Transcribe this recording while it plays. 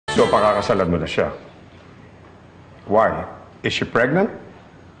So, pakakasalan mo na siya. Why? Is she pregnant?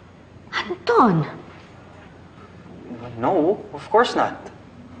 Anton! No, of course not.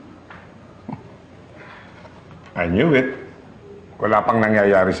 I knew it. Wala pang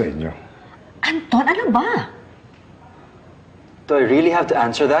nangyayari sa inyo. Anton, ano ba? Do I really have to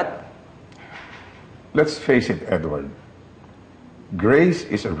answer that? Let's face it, Edward. Grace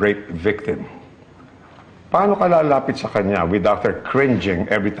is a rape victim. Paano ka lalapit sa kanya without her cringing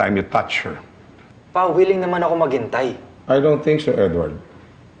every time you touch her? Pa, willing naman ako maghintay. I don't think so, Edward.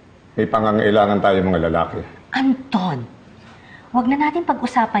 May pangangailangan tayo mga lalaki. Anton, wag na natin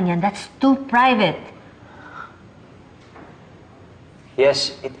pag-usapan yan. That's too private.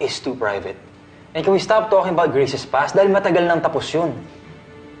 Yes, it is too private. And can we stop talking about Grace's past? Dahil matagal nang tapos yun.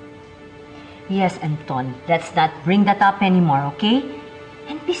 Yes, Anton. Let's not bring that up anymore, okay?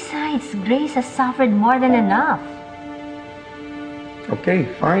 And besides, Grace has suffered more than enough. Okay,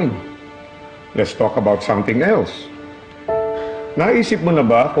 fine. Let's talk about something else. Naisip mo na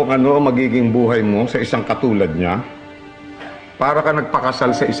ba kung ano ang magiging buhay mo sa isang katulad niya? Para ka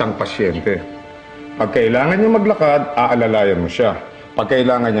nagpakasal sa isang pasyente. Pag kailangan niya maglakad, aalalayan mo siya. Pag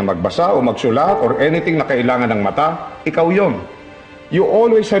kailangan niya magbasa o magsulat or anything na kailangan ng mata, ikaw yon. You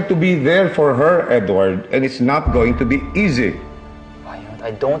always have to be there for her, Edward, and it's not going to be easy. I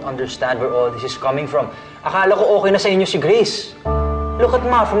don't understand where all this is coming from. Akala ko okay na sa inyo si Grace. Look at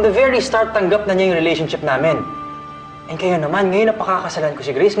Ma, from the very start, tanggap na niya yung relationship namin. And kayo naman, ngayon na pakakasalan ko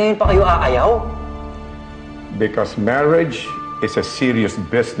si Grace, ngayon pa kayo aayaw? Because marriage is a serious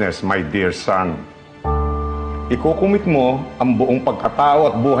business, my dear son. Ikukumit mo ang buong pagkatao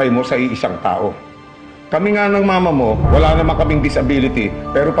at buhay mo sa iisang tao. Kami nga ng mama mo, wala naman kaming disability,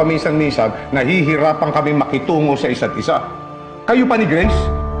 pero paminsan-minsan, nahihirapan kaming makitungo sa isa't isa. Kayo pa ni Grace?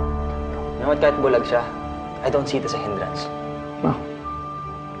 You know what, kahit bulag siya, I don't see it as a hindrance. Ah,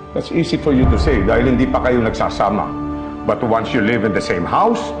 that's easy for you to say dahil hindi pa kayo nagsasama. But once you live in the same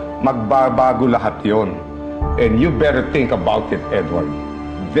house, magbabago lahat yon. And you better think about it, Edward.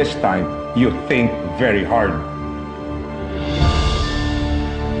 This time, you think very hard.